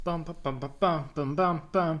Hey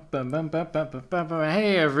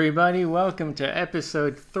everybody, welcome to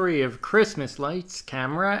episode 3 of Christmas Lights,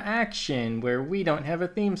 Camera, Action, where we don't have a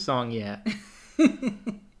theme song yet. It's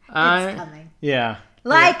coming. Yeah.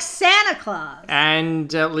 Like Santa Claus.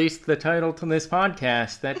 And at least the title to this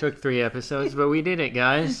podcast. That took 3 episodes, but we did it,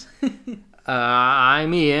 guys.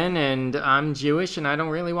 I'm Ian, and I'm Jewish, and I don't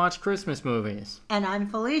really watch Christmas movies. And I'm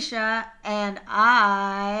Felicia, and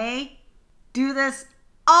I do this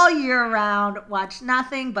all year round, watch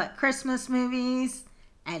nothing but Christmas movies,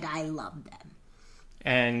 and I love them.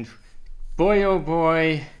 And boy, oh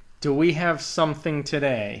boy, do we have something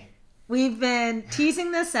today. We've been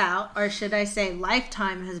teasing this out, or should I say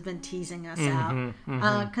Lifetime has been teasing us out.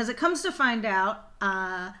 Because it comes to find out,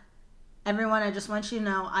 everyone, I just want you to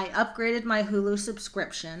know, I upgraded my Hulu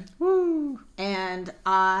subscription. Woo! And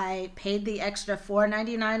I paid the extra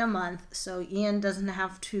 $4.99 a month, so Ian doesn't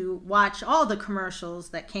have to watch all the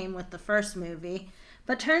commercials that came with the first movie.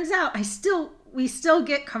 But turns out we still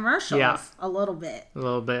get commercials a little bit. A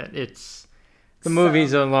little bit. The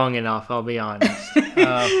movies are long enough, I'll be honest.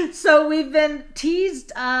 So we've been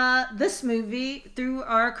teased this movie through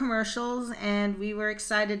our commercials, and we were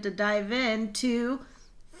excited to dive into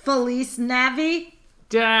Feliz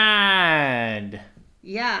Dad!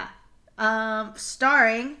 Yeah.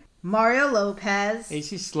 Starring Mario Lopez.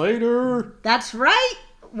 AC Slater! That's right!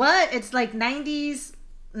 What? It's like 90s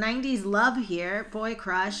love here, boy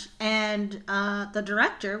crush. And the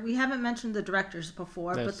director, we haven't mentioned the directors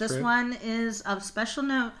before, but this one is of special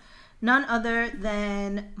note, none other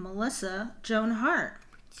than Melissa Joan Hart.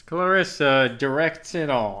 Clarissa directs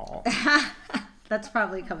it all. That's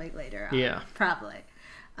probably coming later on. Yeah. Probably.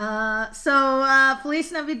 So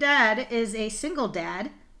Feliz Navidad is a single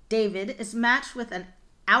dad. David is matched with an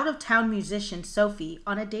out-of-town musician, Sophie,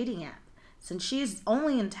 on a dating app. Since she is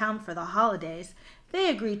only in town for the holidays, they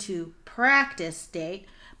agree to practice date,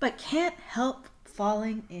 but can't help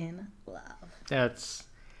falling in love. That's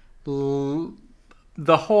the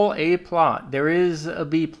whole A plot. There is a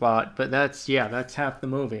B plot, but that's half the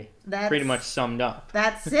movie. That's pretty much summed up.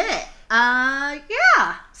 That's it.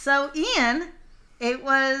 Yeah. So Ian, it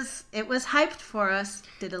was hyped for us.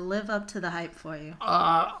 Did it live up to the hype for you?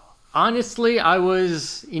 Honestly, I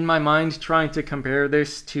was in my mind trying to compare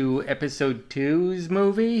this to episode 2's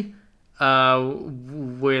movie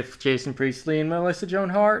with Jason Priestley and Melissa Joan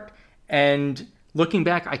Hart, and looking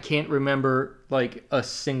back, I can't remember like a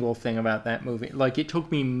single thing about that movie. Like, it took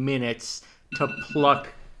me minutes to pluck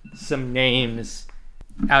some names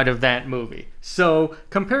out of that movie. So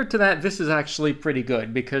compared to that, this is actually pretty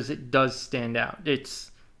good because it does stand out.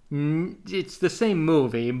 It's the same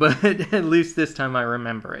movie, but at least this time I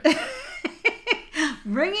remember it.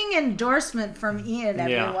 Bringing endorsement from Ian,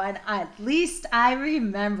 everyone. Yeah. At least I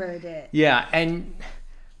remembered it. Yeah, and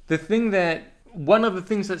one of the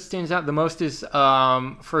things that stands out the most is,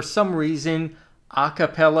 for some reason, a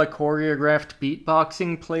cappella choreographed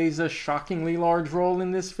beatboxing plays a shockingly large role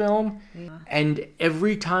in this film. Yeah. And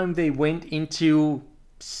every time they went into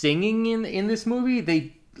singing in this movie,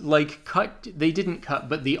 they didn't cut,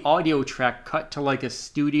 but the audio track cut to like a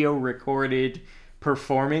studio recorded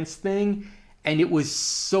performance thing, and it was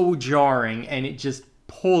so jarring, and it just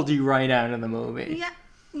pulled you right out of the movie.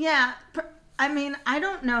 Yeah. I mean, I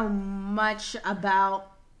don't know much about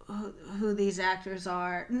who these actors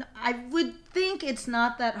are. I would think it's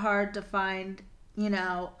not that hard to find,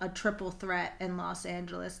 a triple threat in Los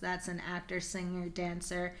Angeles. That's an actor, singer,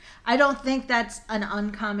 dancer. I don't think that's an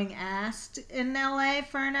uncommon ask in LA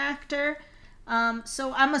for an actor.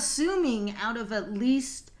 So I'm assuming out of at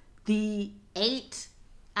least the 8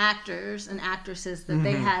 actors and actresses that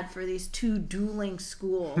they had for these 2 dueling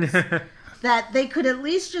schools, that they could at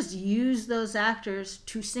least just use those actors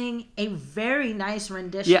to sing a very nice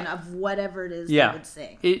rendition of whatever it is they would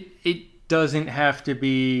sing. It doesn't have to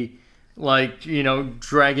be like,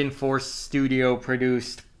 Dragon Force studio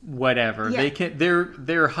produced whatever. Yeah.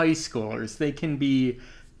 They're high schoolers. They can be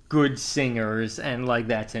good singers, and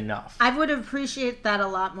that's enough. I would appreciate that a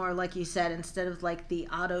lot more, like you said, instead of the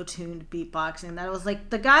auto-tuned beatboxing. That was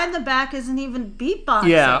the guy in the back isn't even beatboxing.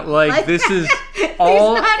 Yeah, this is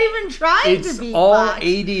all... He's not even trying to beatbox. It's all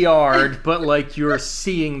ADR'd, but you're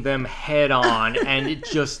seeing them head on, and it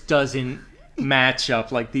just doesn't match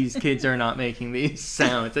up. These kids are not making these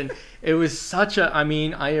sounds. And it was such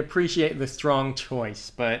I appreciate the strong choice,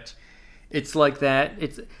 but it's like that.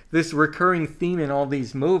 It's this recurring theme in all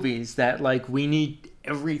these movies that we need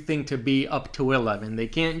everything to be up to 11. They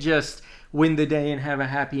can't just win the day and have a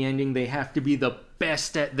happy ending. They have to be the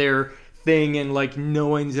best at their thing, and no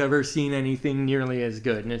one's ever seen anything nearly as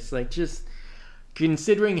good. And it's just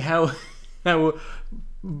considering how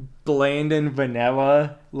bland and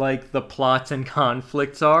vanilla like the plots and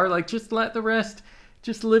conflicts are. Like, just let the rest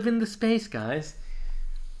just live in the space, guys.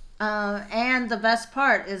 And the best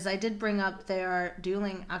part is I did bring up their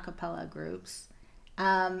dueling a cappella groups.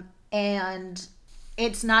 And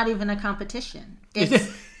it's not even a competition.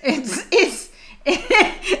 It's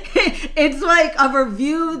like a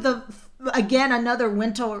review, another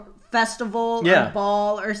winter festival or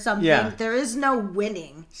ball or something. Yeah. There is no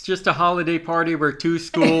winning. It's just a holiday party where two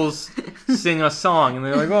schools sing a song and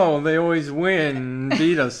they're like, oh, they always win and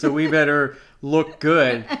beat us, so we better look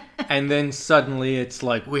good. And then suddenly it's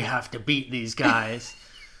like, we have to beat these guys.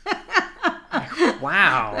 Like,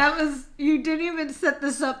 wow. You didn't even set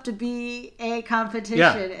this up to be a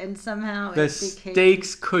competition, and somehow the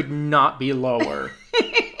stakes could not be lower.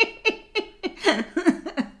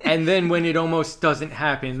 And then when it almost doesn't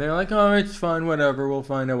happen, they're like, oh, it's fun, whatever, we'll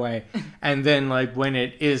find a way. And then, like, when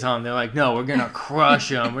it is on, they're like, no, we're going to crush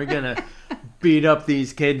them. We're going to beat up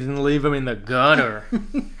these kids and leave them in the gutter.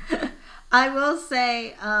 I will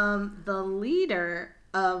say the leader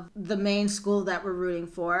of the main school that we're rooting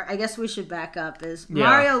for, I guess we should back up, is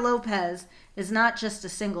Mario Lopez is not just a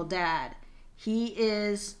single dad. He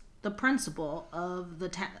is the principal of the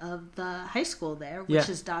high school there, which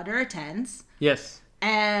his daughter attends. Yes.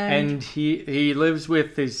 And he lives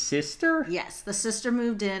with his sister? Yes, the sister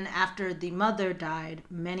moved in after the mother died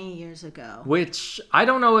many years ago. Which, I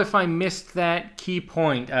don't know if I missed that key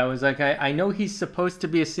point. I was like, I know he's supposed to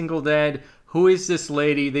be a single dad. Who is this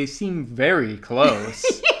lady? They seem very close. You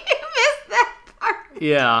missed that part.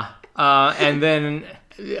 Yeah. And then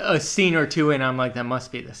a scene or two in, I'm like, that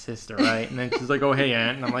must be the sister, right? And then she's like, oh, hey,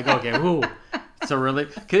 Aunt. And I'm like, okay, ooh. So really,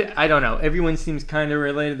 I don't know. Everyone seems kind of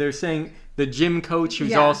related. They're saying the gym coach,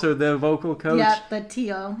 who's also the vocal coach. Yeah, the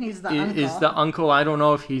Tio. He's the uncle. Is the uncle. I don't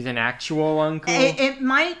know if he's an actual uncle. It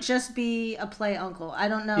might just be a play uncle. I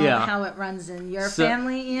don't know how it runs in your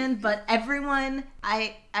family, Ian. But everyone,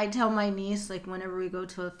 I tell my niece, like, whenever we go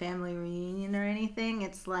to a family reunion or anything,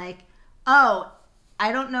 it's like, oh,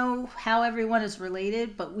 I don't know how everyone is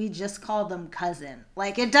related, but we just call them cousin.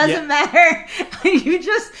 Like, it doesn't matter.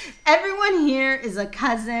 Everyone here is a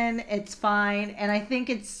cousin. It's fine. And I think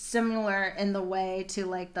it's similar in the way to,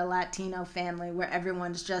 like, the Latino family where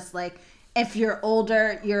everyone's just like, if you're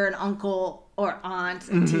older, you're an uncle or aunt,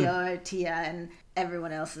 and Tio or Tia, and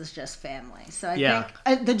everyone else is just family. So I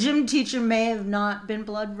think the gym teacher may have not been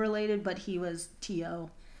blood related, but he was Tio.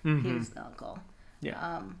 Mm-hmm. He was the uncle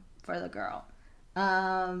for the girl.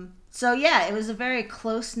 So yeah, it was a very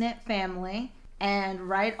close-knit family, and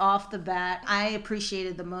right off the bat, I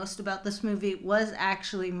appreciated the most about this movie was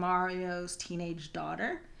actually Mario's teenage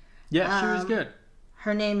daughter. Yeah, she was good.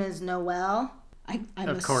 Her name is Noelle.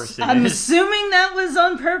 Of course it I'm is. assuming that was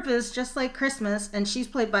on purpose, just like Christmas, and she's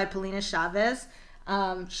played by Paulina Chavez.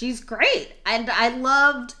 She's great, and I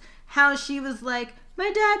loved how she was like, my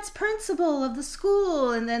dad's principal of the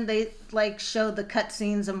school, and then they like showed the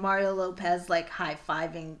cutscenes of Mario Lopez like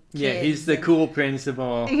high-fiving kids. Yeah, he's the cool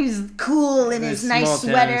principal. He's cool in his nice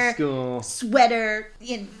sweater,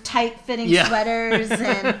 in tight-fitting sweaters,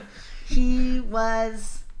 and he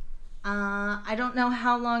was. I don't know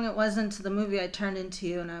how long it was into the movie I turned into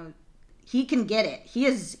you, and he can get it. He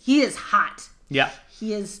is hot. Yeah,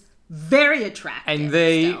 he is very attractive.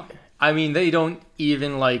 And they don't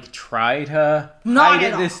even, like, try to hide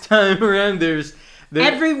it this time around. There's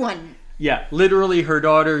everyone. Yeah, literally her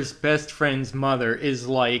daughter's best friend's mother is,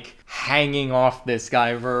 like, hanging off this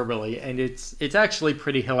guy verbally. And it's actually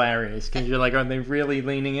pretty hilarious because you're like, are they really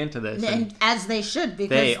leaning into this? And as they should,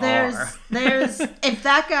 because there's if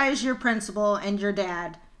that guy is your principal and your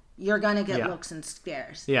dad, you're going to get looks and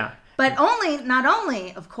stares. Yeah. But not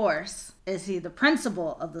only, of course, is he the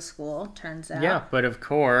principal of the school, turns out. Yeah, but of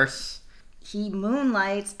course. He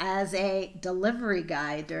moonlights as a delivery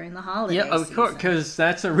guy during the holiday season. Yeah, of course, because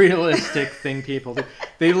that's a realistic thing people do.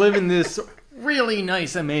 They live in this really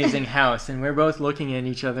nice, amazing house, and we're both looking at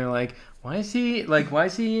each other like, why is he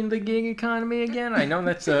in the gig economy again? I know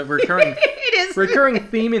that's a recurring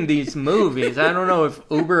theme in these movies. I don't know if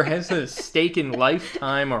Uber has a stake in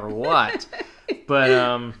Lifetime or what.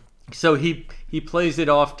 But so he plays it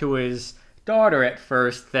off to his daughter at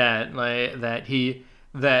first that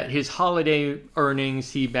his holiday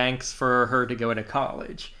earnings he banks for her to go to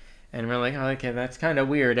college. And we're like, oh, okay, that's kind of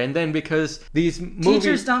weird. And then because these movies...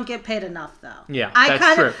 Teachers don't get paid enough, though. Yeah,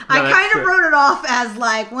 that's true. I kind of wrote it off as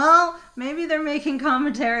like, well, maybe they're making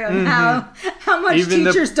commentary on how much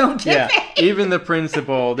teachers don't get paid. Even the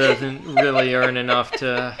principal doesn't really earn enough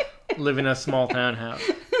to live in a small town house.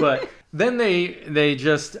 But then they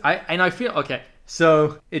just... I feel... Okay,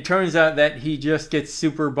 So it turns out that he just gets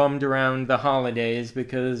super bummed around the holidays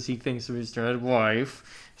because he thinks of his dead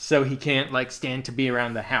wife. So he can't, like, stand to be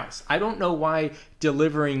around the house. I don't know why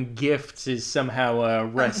delivering gifts is somehow a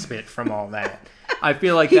respite from all that. I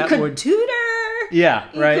feel like that would... tutor. Yeah,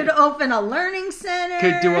 right. He could open a learning center.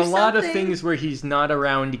 Could do a lot of something. things where he's not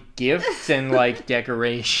around gifts and, like,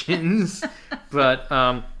 decorations. But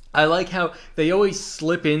I like how they always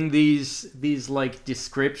slip in these like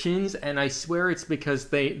descriptions, and I swear it's because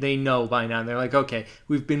they know by now. They're like, okay,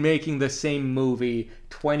 we've been making the same movie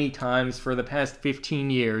 20 times for the past 15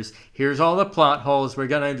 years. Here's all the plot holes. We're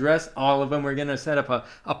going to address all of them. We're going to set up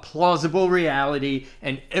a plausible reality,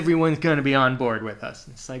 and everyone's going to be on board with us.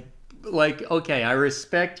 It's like, okay, I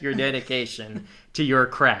respect your dedication to your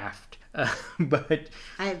craft. But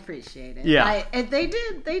I appreciate it. Yeah. They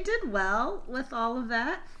did well with all of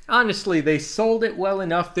that. Honestly, they sold it well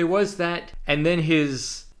enough. There was that, and then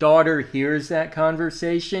his daughter hears that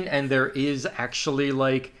conversation, and there is actually,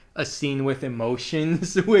 like, a scene with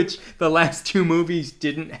emotions, which the last two movies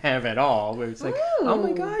didn't have at all. Where it's like, Ooh. oh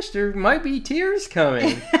my gosh, there might be tears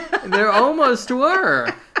coming. There almost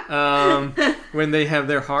were. When they have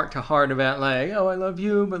their heart-to-heart about, like, oh, I love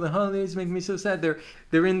you, but the holidays make me so sad.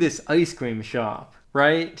 They're in this ice cream shop,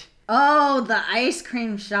 right? Oh, the ice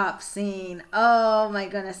cream shop scene. Oh my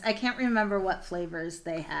goodness. I can't remember what flavors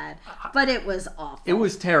they had, but it was awful. It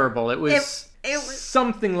was terrible. It was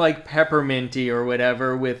something like pepperminty or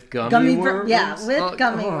whatever with gummy worms.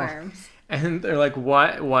 Gummy worms. And they're like,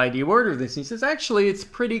 why do you order this? And he says, actually, it's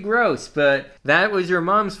pretty gross, but that was your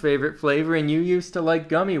mom's favorite flavor, and you used to like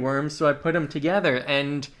gummy worms, so I put them together.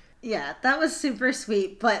 And yeah, that was super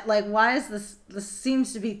sweet, but like, why is this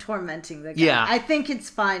seems to be tormenting the guy. Yeah. I think it's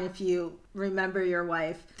fine if you remember your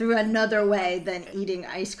wife through another way than eating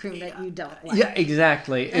ice cream that you don't like. Yeah,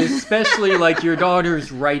 exactly. Especially like your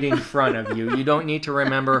daughter's right in front of you. You don't need to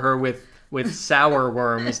remember her with sour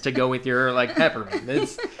worms to go with your, like, peppermint.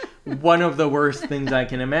 It's one of the worst things I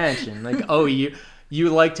can imagine. Like, oh, you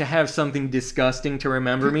like to have something disgusting to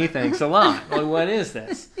remember me? Thanks a lot. Like, what is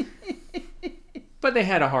this? But they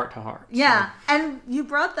had a heart-to-heart. Yeah, so. And you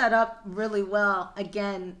brought that up really well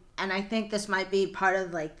again, and I think this might be part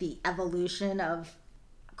of, like, the evolution of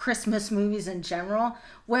Christmas movies in general,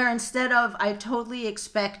 where instead of, I totally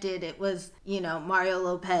expected it was, Mario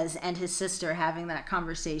Lopez and his sister having that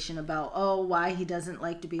conversation about, why he doesn't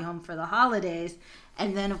like to be home for the holidays.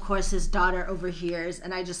 And then, of course, his daughter overhears,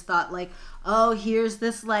 and I just thought, like, here's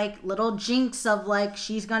this, like, little jinx of, like,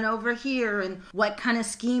 she's gonna overhear, and what kind of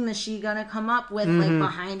scheme is she gonna come up with, like,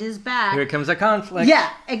 behind his back? Here comes a conflict. Yeah,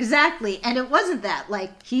 exactly. And it wasn't that.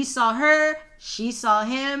 Like, he saw her, she saw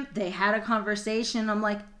him, they had a conversation. I'm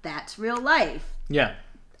like, that's real life. Yeah.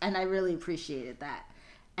 And I really appreciated that.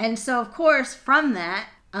 And so, of course, from that,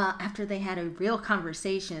 after they had a real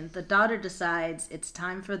conversation, the daughter decides it's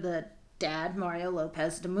time for the dad, Mario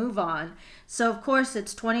Lopez, to move on. So, of course,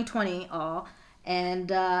 it's 2020 all.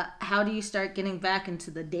 And how do you start getting back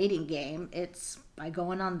into the dating game? It's by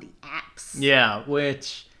going on the apps. Yeah,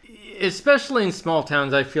 which, especially in small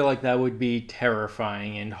towns, I feel like that would be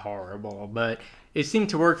terrifying and horrible. But it seemed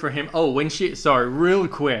to work for him. Real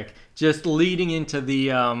quick, just leading into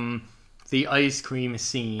the ice cream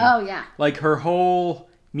scene. Oh, yeah. Like, her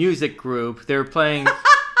whole music group, they're playing...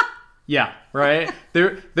 Yeah, right?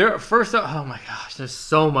 They're first up, oh my gosh, there's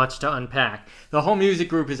so much to unpack. The whole music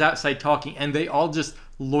group is outside talking, and they all just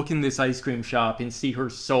look in this ice cream shop and see her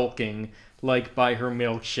sulking, like, by her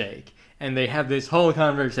milkshake. And they have this whole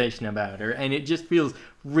conversation about her, and it just feels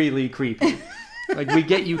really creepy. Like, we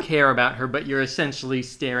get you care about her, but you're essentially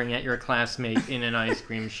staring at your classmate in an ice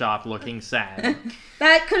cream shop looking sad.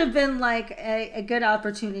 That could have been, like, a good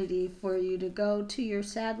opportunity for you to go to your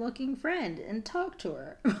sad-looking friend and talk to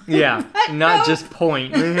her. Yeah, not just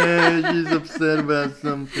point. She's upset about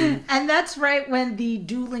something. And that's right when the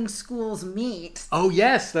dueling schools meet. Oh,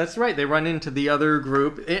 yes, that's right. They run into the other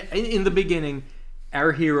group. In the beginning,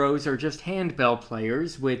 our heroes are just handbell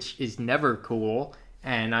players, which is never cool.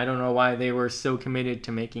 And I don't know why they were so committed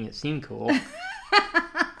to making it seem cool.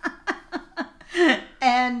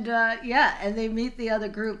 And, and they meet the other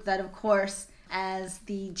group that, of course, as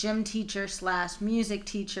the gym teacher / music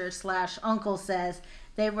teacher / uncle says,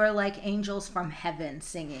 they were like angels from heaven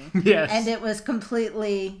singing. Yes. And it was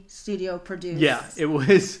completely studio produced. Yeah, it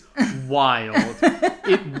was wild.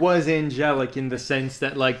 It was angelic in the sense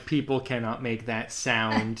that, like, people cannot make that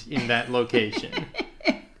sound in that location.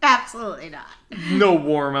 Absolutely not. No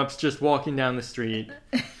warm-ups, just walking down the street.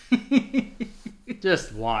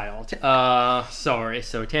 Just wild. Sorry,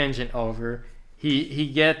 so tangent over. He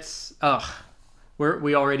gets...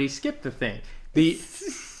 we already skipped the thing.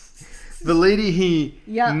 the lady he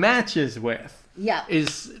Yep. matches with Yeah.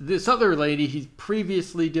 is this other lady he's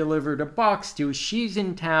previously delivered a box to. She's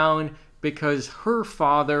in town because her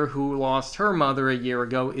father, who lost her mother a year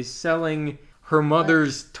ago, is selling her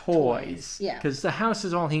mother's toys. Yeah. Because the house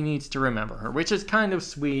is all he needs to remember her, which is kind of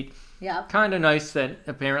sweet. Yeah. Kind of nice that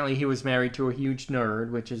apparently he was married to a huge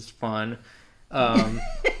nerd, which is fun.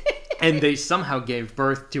 And they somehow gave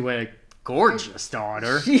birth to a gorgeous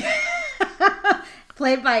daughter.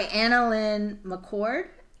 Played by Anna Lynn McCord.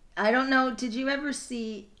 I don't know. Did you ever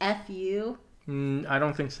see F.U.? I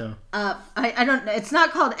don't think so. I don't know. It's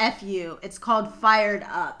not called F.U. It's called Fired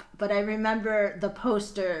Up. But I remember the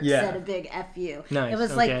poster said a big F.U. Nice, It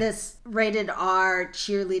was okay. like this rated R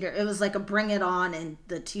cheerleader. It was like a Bring It On in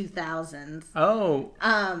the 2000s. Oh.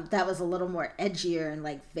 That was a little more edgier and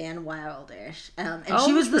like Van Wildish. And Oh,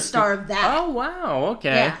 she was the interesting. star of that. Oh, wow.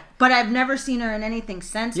 Okay. Yeah. But I've never seen her in anything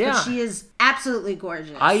since. Yeah. But she is absolutely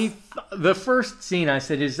gorgeous. The first scene I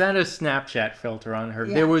said, is that a Snapchat filter on her?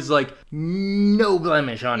 Yeah. There was like no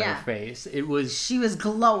blemish on Yeah. her face. It was She was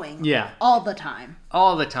glowing. Yeah. All the time.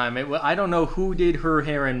 all the time. I don't know who did her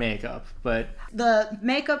hair and makeup, but The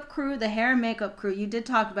makeup crew, the hair and makeup crew, you did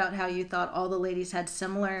talk about how you thought all the ladies had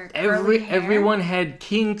similar curly hair. everyone had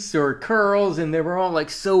kinks or curls, and they were all like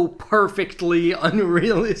so perfectly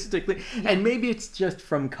unrealistically. And maybe it's just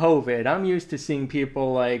from COVID. I'm used to seeing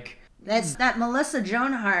people like That's that Melissa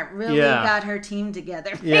Joan Hart really Yeah. got her team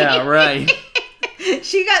together. yeah, right.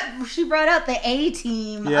 She brought out the A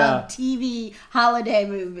team Yeah. of TV holiday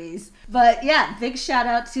movies. But yeah, big shout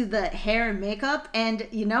out to the hair and makeup. And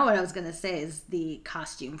you know what I was gonna say is the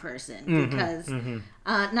costume person, because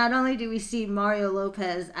not only do we see Mario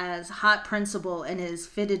Lopez as hot principal in his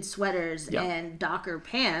fitted sweaters Yep. and Docker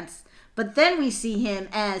pants, but then we see him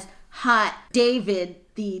as hot David,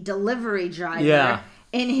 the delivery driver. Yeah.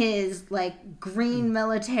 In his like green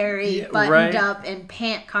military Yeah, buttoned right. up and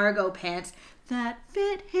cargo pants that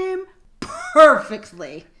fit him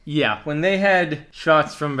perfectly. Yeah, when they had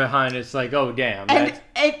shots from behind, it's like, oh damn. And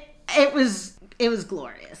it was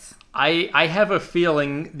glorious. I have a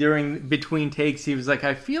feeling between takes he was like,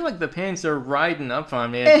 I feel like the pants are riding up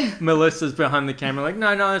on me. And Melissa's behind the camera like,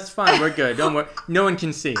 no, it's fine, we're good. Don't worry, no one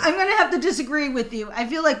can see. I'm gonna have to disagree with you. I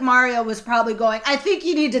feel like Mario was probably going, I think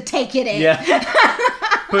you need to take it in. Yeah,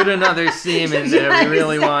 put another seam in there. Yeah, We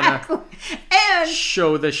really want exactly. to And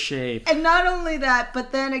show the shape. And not only that,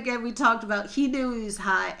 but then again, we talked about he knew he was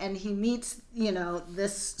hot, and he meets,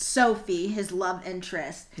 this Sophie, his love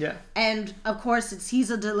interest. Yeah. And of course, he's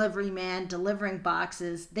a delivery man delivering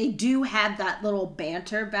boxes. They do have that little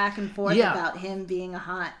banter back and forth Yeah. about him being a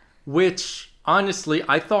hot. Which, honestly,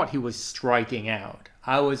 I thought he was striking out.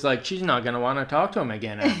 I was like, she's not going to want to talk to him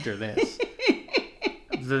again after this.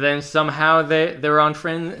 Then somehow they're on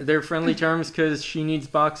they're friendly terms because she needs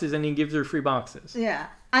boxes and he gives her free boxes. Yeah.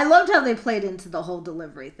 I loved how they played into the whole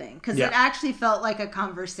delivery thing, because Yeah. it actually felt like a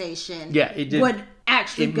conversation. Yeah, it did. Would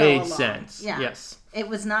actually It go made along. sense. Yeah. Yes. It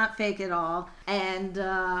was not fake at all. And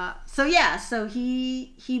so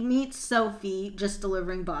he meets Sophie just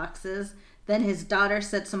delivering boxes. Then his daughter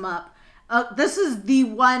sets him up. This is the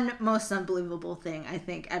one most unbelievable thing I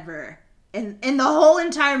think ever in the whole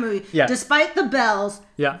entire movie. Yeah. Despite the bells,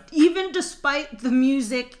 Yeah. even despite the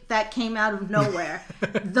music that came out of nowhere,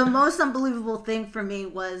 the most unbelievable thing for me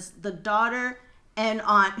was the daughter and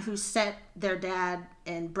aunt who set their dad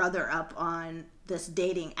and brother up on this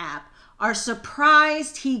dating app are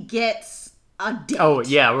surprised he gets a date. Oh,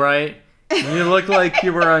 yeah, right? You look like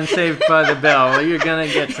you were on Saved by the Bell. You're going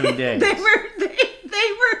to get some days. They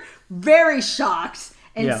were very shocked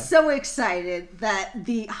and Yeah. so excited that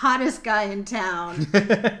the hottest guy in town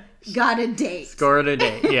got a date. Scored a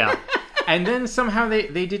date, yeah. And then somehow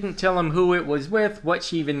they didn't tell him who it was with, what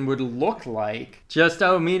she even would look like. Just,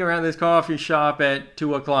 meet her at this coffee shop at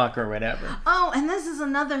 2 o'clock or whatever. Oh, and this is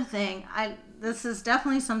another thing. This is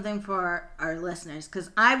definitely something for our listeners,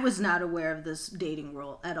 because I was not aware of this dating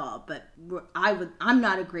rule at all. But I'm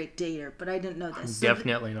not a great dater, but I didn't know this.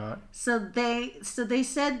 Definitely not. So they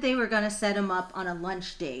said they were going to set him up on a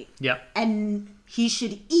lunch date, Yep. and he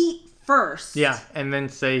should eat first. Yeah, and then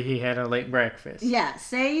say he had a late breakfast. Yeah,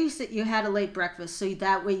 say you had a late breakfast, so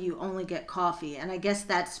that way you only get coffee. And I guess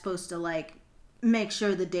that's supposed to, like, make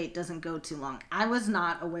sure the date doesn't go too long. I was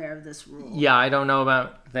not aware of this rule. Yeah, I don't know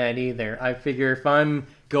about that either. I figure if I'm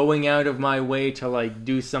going out of my way to, like,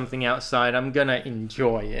 do something outside, I'm gonna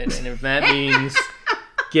enjoy it. And if that means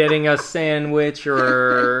getting a sandwich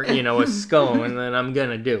or, a scone, then I'm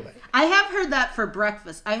gonna do it. I have heard that for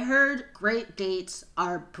breakfast. I heard great dates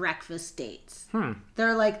are breakfast dates.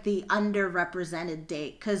 They're like the underrepresented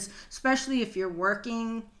date, because especially if you're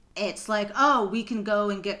working it's like, oh, we can go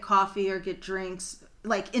and get coffee or get drinks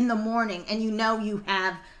like in the morning, and you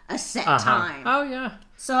have a set time. Oh yeah.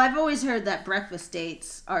 So I've always heard that breakfast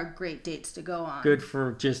dates are great dates to go on. Good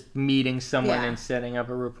for just meeting someone Yeah. and setting up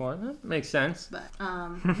a rapport. That makes sense. But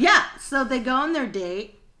yeah, so they go on their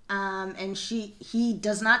date, and he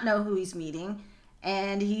does not know who he's meeting,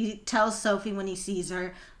 and he tells Sophie when he sees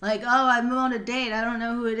her, like, oh, I'm on a date, I don't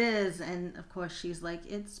know who it is, and of course she's like,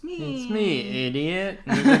 it's me. It's me, idiot.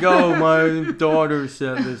 And he's like, oh, my daughter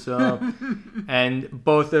set this up. And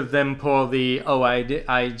both of them pull the, oh, I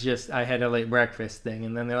had a late breakfast thing.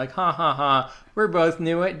 And then they're like, ha ha ha, we're both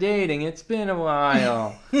new at dating. It's been a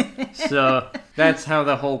while. So that's how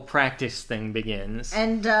the whole practice thing begins.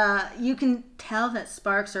 And you can tell that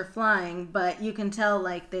sparks are flying, but you can tell,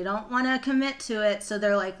 like, they don't want to commit to it. So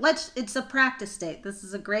they're like, it's a practice date. This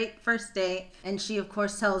is a great first date. And she, of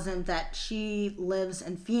course, tells him that she lives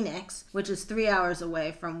in Phoenix, which is 3 hours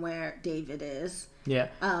away from where David is. Yeah.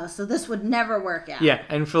 So this would never work out. Yeah,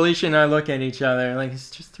 and Felicia and I look at each other like, it's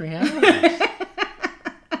just 3 hours.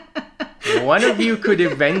 One of you could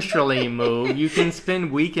eventually move. You can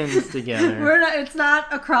spend weekends together. It's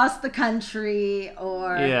not across the country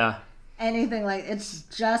or Yeah. anything like. It's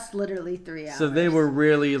just literally 3 hours. So they were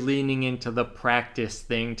really leaning into the practice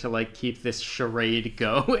thing to like keep this charade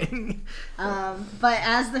going. But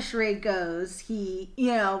as the charade goes,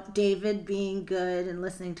 David being good and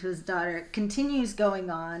listening to his daughter continues going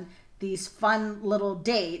on these fun little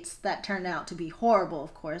dates that turn out to be horrible,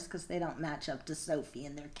 of course, because they don't match up to Sophie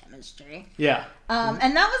and their chemistry. Yeah.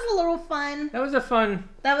 And that was a little fun. That was a fun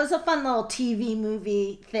little TV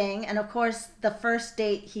movie thing. And of course, the first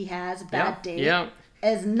date he has, bad date,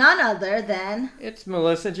 is none other than... It's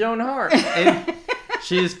Melissa Joan Hart. And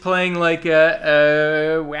she's playing like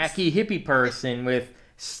a wacky hippie person with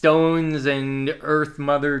stones and Earth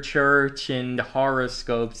Mother Church and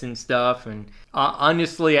horoscopes and stuff. And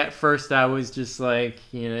honestly, at first I was just like,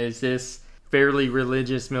 is this fairly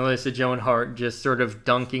religious Melissa Joan Hart just sort of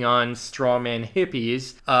dunking on strawman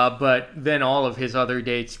hippies? But then all of his other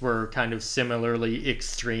dates were kind of similarly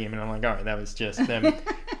extreme. And I'm like, all right, that was just them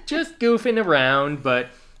just goofing around. But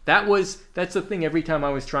that's the thing. Every time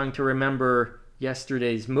I was trying to remember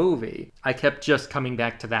yesterday's movie, I kept just coming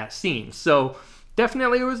back to that scene. So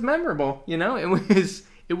definitely it was memorable,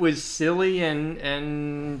 it was silly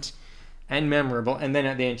and memorable. And then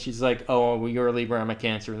at the end she's like, oh, well, you're a Libra, I'm a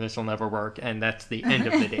Cancer, this will never work. And that's the end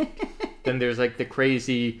of the date. Then there's like the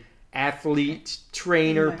crazy athlete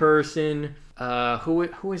trainer person.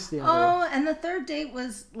 Who is the other? Oh, and the third date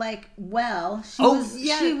was like,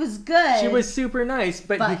 she was good. She was super nice,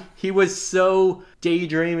 but he was so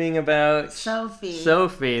daydreaming about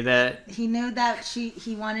Sophie that he knew that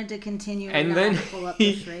he wanted to continue and then pull up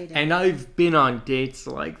the charade. And I've been on dates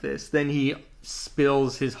like this. Then he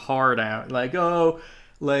spills his heart out like,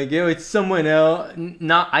 it's someone else.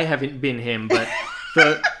 I haven't been him, but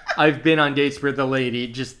I've been on dates where the lady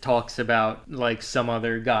just talks about like some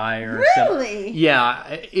other guy or really?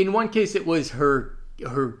 Yeah. In one case, it was her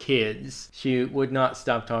kids. She would not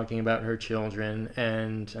stop talking about her children,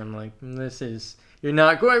 and I'm like, you're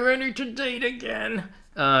not quite ready to date again.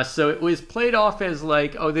 So it was played off as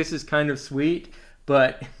like, oh, this is kind of sweet.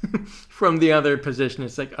 But from the other position,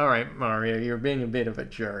 it's like, all right, Mario, you're being a bit of a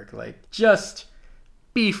jerk. Like, just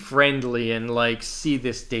be friendly and like see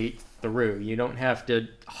this date through. You don't have to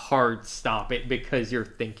hard stop it because you're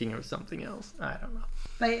thinking of something else. I don't know.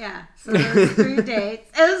 But yeah, so there was 3 dates.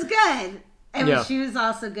 It was good. And she was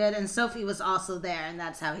also good, and Sophie was also there, and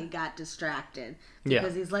that's how he got distracted.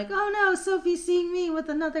 Because he's like, oh no, Sophie's seeing me with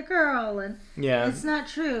another girl, and it's not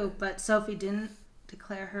true. But Sophie didn't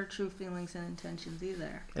declare her true feelings and intentions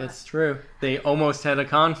either. It's true. They almost had a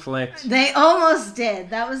conflict. They almost did.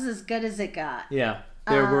 That was as good as it got. Yeah.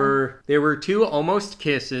 There were 2 almost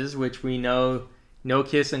kisses, which we know no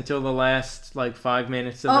kiss until the last 5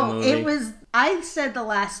 minutes of the movie. I said the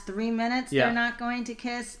last 3 minutes they're not going to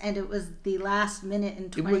kiss, and it was the last minute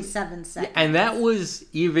and 27 seconds. And that was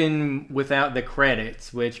even without the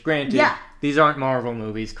credits, which granted, these aren't Marvel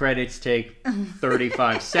movies. Credits take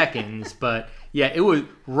 35 seconds, but yeah, it was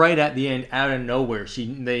right at the end, out of nowhere.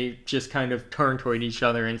 They just kind of turned toward each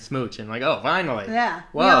other and smooch, and like, oh, finally. Yeah,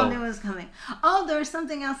 whoa. We all knew it was coming. Oh, there was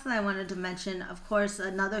something else that I wanted to mention. Of course,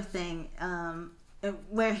 another thing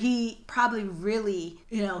where he probably really,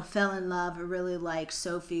 fell in love or really liked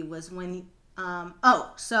Sophie was when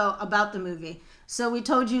so about the movie. So we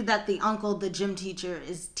told you that the uncle, the gym teacher,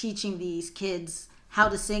 is teaching these kids how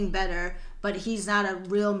to sing better, but he's not a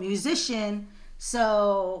real musician.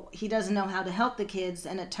 So he doesn't know how to help the kids,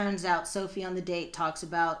 and it turns out Sophie on the date talks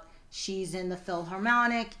about she's in the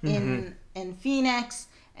Philharmonic in Phoenix,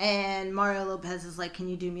 And Mario Lopez is like, can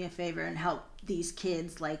you do me a favor and help these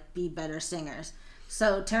kids like be better singers?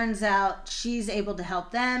 So turns out she's able to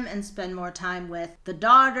help them and spend more time with the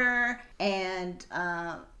daughter. And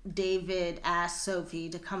David asks Sophie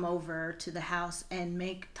to come over to the house and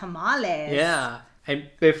make tamales. Yeah. And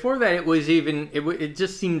before that, it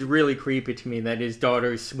just seemed really creepy to me that his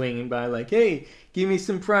daughter's swinging by like, hey, give me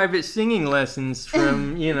some private singing lessons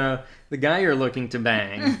from, the guy you're looking to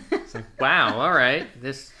bang. It's like, wow, all right.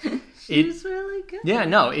 She's really good. Yeah,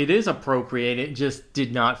 no, it is appropriate. It just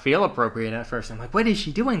did not feel appropriate at first. I'm like, what is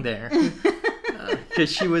she doing there?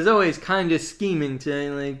 Because she was always kind of scheming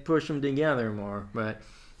to like push them together more. But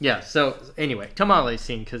yeah, so anyway, tamale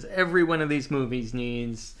scene, because every one of these movies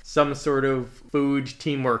needs some sort of food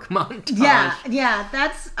teamwork montage. Yeah,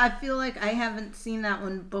 I feel like I haven't seen that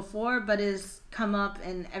one before, but is come up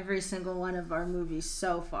in every single one of our movies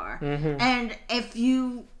so far. Mm-hmm. And if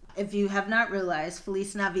you have not realized,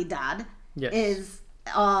 Feliz Navidad is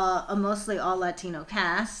a mostly all Latino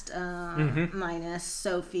cast, minus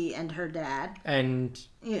Sophie and her dad, and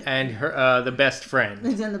her the best friend,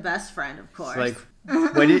 and the best friend, of course. It's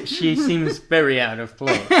like, she seems very out of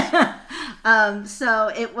place.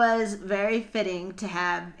 So it was very fitting to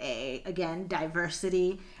have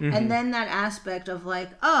diversity, and then that aspect of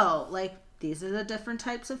these are the different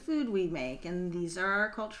types of food we make, and these are our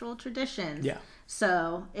cultural traditions. Yeah.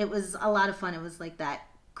 So it was a lot of fun. It was like that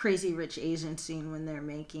Crazy Rich Asian scene when they're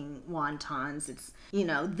making wontons. It's,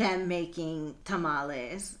 them making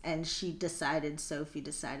tamales. And Sophie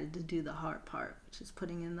decided to do the hard part, which is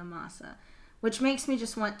putting in the masa. Which makes me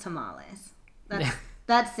just want tamales.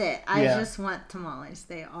 That's it. I just want tamales.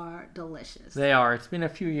 They are delicious. They are. It's been a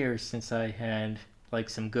few years since I had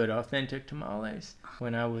some good authentic tamales.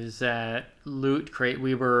 When I was at Loot Crate,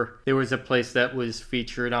 there was a place that was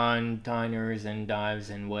featured on Diners and Dives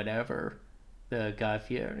and whatever, the Guy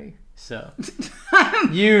Fieri. So,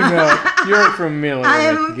 you're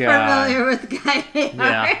familiar with Guy. I'm familiar with Guy Fieri.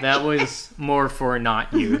 Yeah, that was more for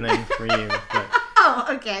not you than for you. But oh,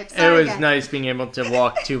 okay. Sorry, it was nice being able to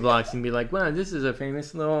walk 2 blocks and be like, wow, this is a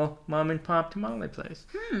famous little mom and pop tamale place.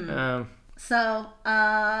 So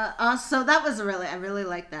that was I really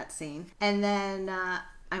liked that scene. And then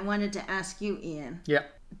I wanted to ask you, Ian. Yeah.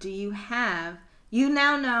 Do you have, you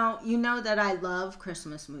know that I love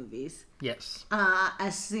Christmas movies. Yes.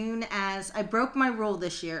 As soon as, I broke my rule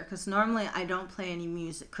this year, because normally I don't play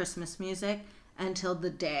any Christmas music, until the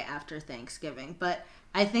day after Thanksgiving. But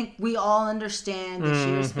I think we all understand this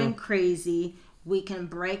year's been crazy. We can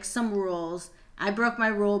break some rules. I broke my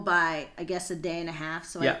rule by, I guess, a day and a half.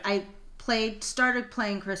 So I started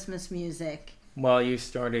playing Christmas music while you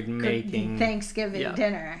started making Thanksgiving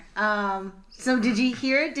dinner. So did you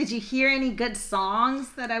hear any good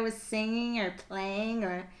songs that I was singing or playing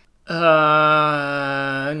or?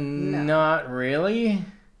 No. Not really.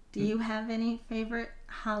 Do you have any favorite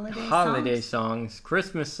holiday songs?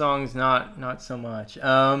 Christmas songs, not so much.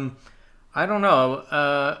 I don't know.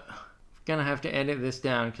 I'm gonna have to edit this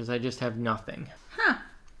down because I just have nothing. Huh.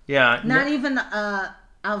 Yeah. Not even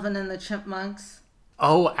Alvin and the Chipmunks.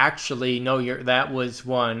 Oh, actually, no. That was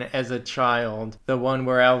one as a child. The one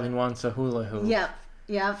where Alvin wants a hula hoop.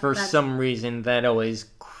 Yep. For some reason, that always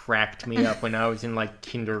cracked me up when I was in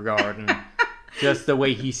kindergarten. Just the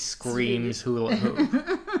way he screams hula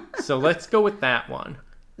hoop. So let's go with that one.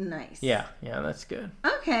 Nice. Yeah, that's good.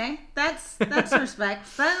 Okay, that's respect.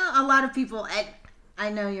 But a lot of people, I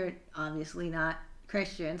know you're obviously not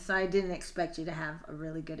Christian, so I didn't expect you to have a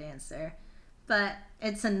really good answer. But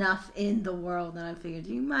it's enough in the world that I figured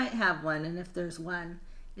you might have one, and if there's one,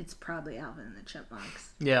 it's probably Alvin and the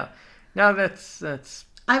Chipmunks. Yeah. No, that's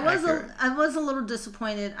I was a little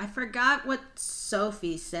disappointed. I forgot what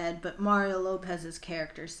Sophie said, but Mario Lopez's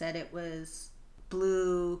character said it was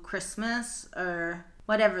Blue Christmas or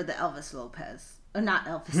whatever the Elvis Lopez. Not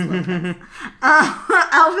Elvis Lopez.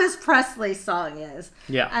 Elvis Presley song is.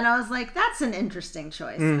 Yeah. And I was like, that's an interesting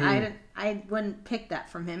choice. Mm-hmm. I wouldn't pick that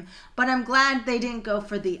from him. But I'm glad they didn't go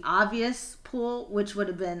for the obvious pull, which would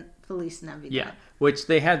have been Feliz Navidad. Yeah. Which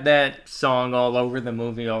they had that song all over the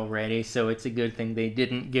movie already, so it's a good thing they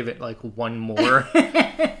didn't give it one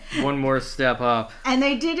more step up. And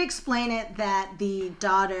they did explain it that the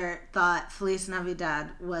daughter thought Feliz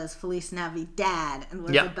Navidad was Feliz Navidad and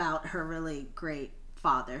was about her really great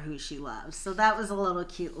father who she loves. So that was a little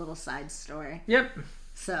cute little side story. Yep.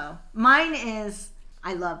 So mine is,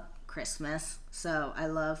 I love Christmas, so I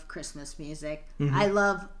love Christmas music. Mm-hmm. I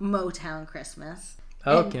love Motown Christmas.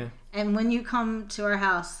 Okay. And when you come to our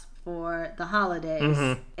house for the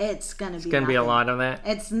holidays, it's going to be a lot of that.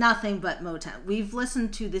 It's nothing but Motown. We've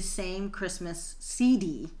listened to the same Christmas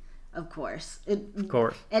CD of course. Of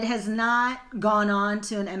course. It has not gone on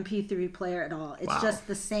to an MP3 player at all. It's just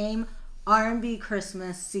the same R&B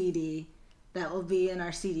Christmas CD that will be in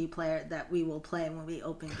our CD player that we will play when we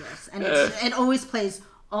open gifts. And it always plays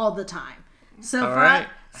all the time. So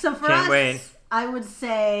for us, wait. I would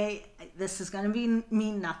say this is going to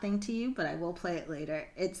mean nothing to you, but I will play it later.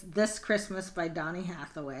 It's This Christmas by Donny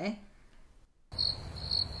Hathaway.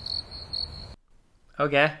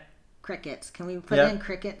 Okay. Crickets. Can we put in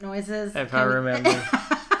cricket noises? If I remember.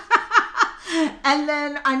 And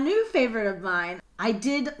then a new favorite of mine, I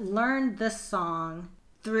did learn this song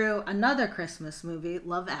through another Christmas movie,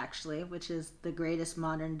 Love Actually, which is the greatest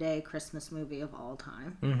modern day Christmas movie of all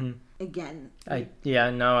time. Mm-hmm. Again. I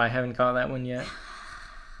haven't caught that one yet.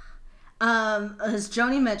 It's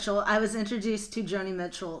Joni Mitchell. I was introduced to Joni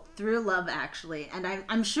Mitchell through Love Actually, and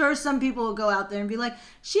I'm sure some people will go out there and be like,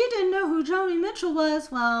 she didn't know who Joni Mitchell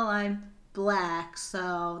was. Well, I'm black,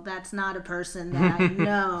 so that's not a person that I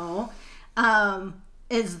know.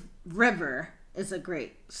 Is River is a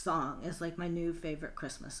great song. It's like my new favorite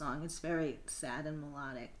Christmas song. It's very sad and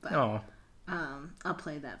melodic, but I'll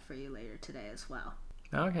play that for you later today as well.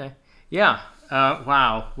 Okay. Yeah.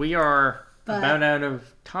 Wow. We are about out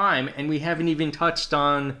of time, and we haven't even touched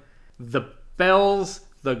on the bells,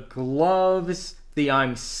 the gloves, the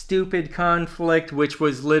I'm stupid conflict, which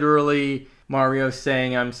was literally Mario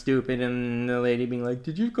saying I'm stupid and the lady being like,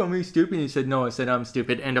 did you call me stupid? And he said, no, I said I'm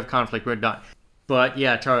stupid. End of conflict. We're done. But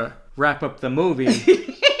yeah, to wrap up the movie,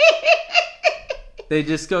 they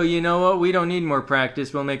just go, you know what? We don't need more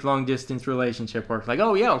practice. We'll make long distance relationship work. Like,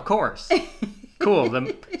 oh yeah, of course. Cool.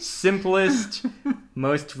 The simplest,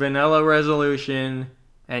 most vanilla resolution,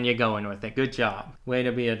 and you're going with it. Good job. Way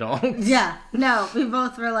to be adults. Yeah. No, we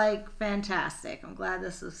both were like, fantastic. I'm glad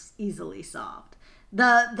this was easily solved.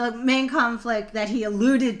 The main conflict that he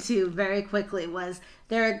alluded to very quickly was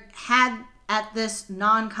there had at this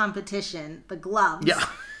non-competition, the gloves. Yeah.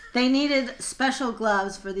 They needed special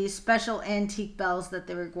gloves for these special antique bells that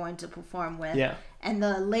they were going to perform with. Yeah. And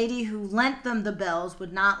the lady who lent them the bells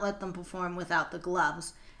would not let them perform without the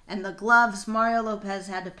gloves. And the gloves Mario Lopez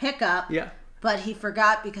had to pick up. Yeah. But he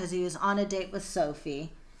forgot because he was on a date with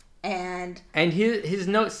Sophie. And his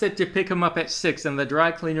note said to pick him up at 6, and the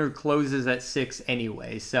dry cleaner closes at 6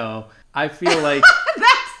 anyway. So I feel like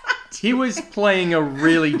he was playing a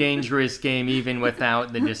really dangerous game even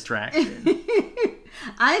without the distraction.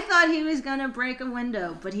 I thought he was going to break a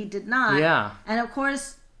window, but he did not. Yeah. And of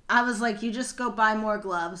course, I was like, you just go buy more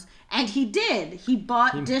gloves. And he did. He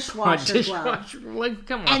bought dishwasher gloves. Like,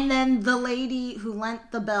 come on. And then the lady who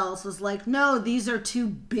lent the bells was like, no, these are too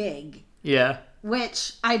big. Yeah.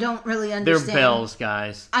 Which I don't really understand. They're bells,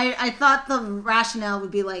 guys. I thought the rationale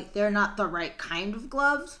would be like, they're not the right kind of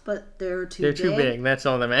gloves, but they're too big. They're too big. That's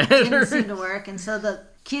all that matters. Didn't seem to work. And so the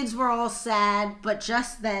kids were all sad, but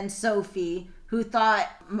just then Sophie, who thought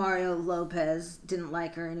Mario Lopez didn't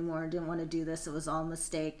like her anymore, didn't want to do this, it was all a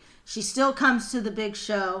mistake. She still comes to the big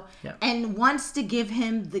show and wants to give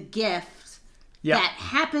him the gift that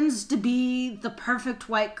happens to be the perfect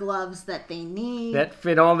white gloves that they need. That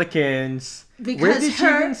fit all the kids. Because where did she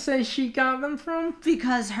even say she got them from?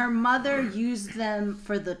 Because her mother used them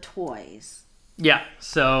for the toys. Yeah,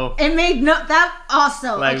 so... It made that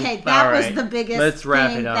also... Like, okay, that was the biggest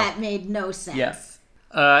thing that made no sense. Yeah.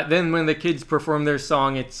 Then when the kids perform their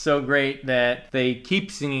song, it's so great that they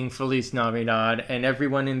keep singing Feliz Navidad, and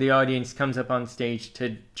everyone in the audience comes up on stage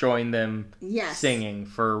to join them singing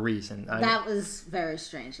for a reason. That was very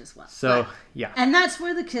strange as well. So, yeah. And that's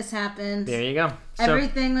where the kiss happened. There you go.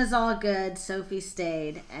 Everything was all good. Sophie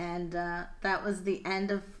stayed, and that was the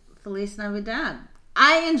end of Feliz Navidad.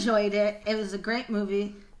 I enjoyed it. It was a great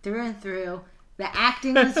movie through and through. The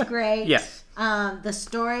acting was great. Yes. The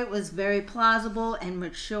story was very plausible and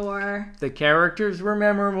mature. The characters were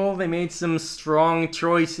memorable. They made some strong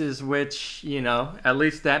choices, which, you know, at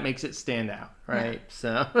least that makes it stand out, right? Yeah.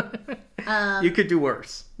 So you could do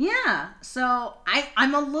worse. Yeah. So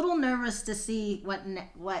I'm a little nervous to see what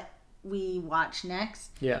we watch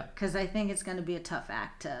next. Yeah. Because I think it's going to be a tough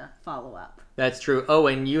act to follow up. That's true. Oh,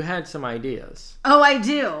 and you had some ideas. Oh, I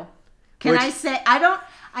do.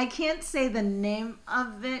 I can't say the name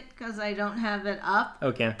of it because I don't have it up.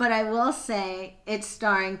 Okay. But I will say it's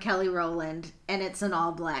starring Kelly Rowland and it's an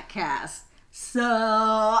all-black cast. So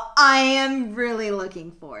I am really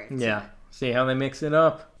looking forward to it. See how they mix it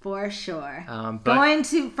up. For sure. Going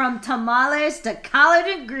from tamales to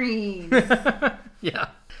collard greens. Yeah.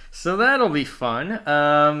 So that'll be fun.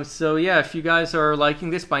 If you guys are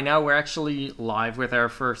liking this, by now we're actually live with our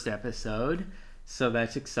first episode. So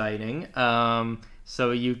that's exciting.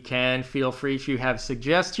 So you can feel free if you have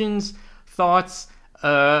suggestions, thoughts,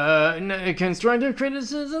 constructive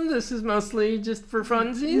criticism. This is mostly just for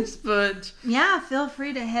funsies, but yeah, feel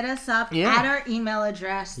free to hit us up at our email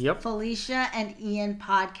address,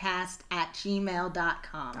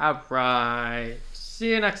 FeliciaandIanPodcast@gmail.com. All right. See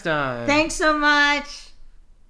you next time. Thanks so much.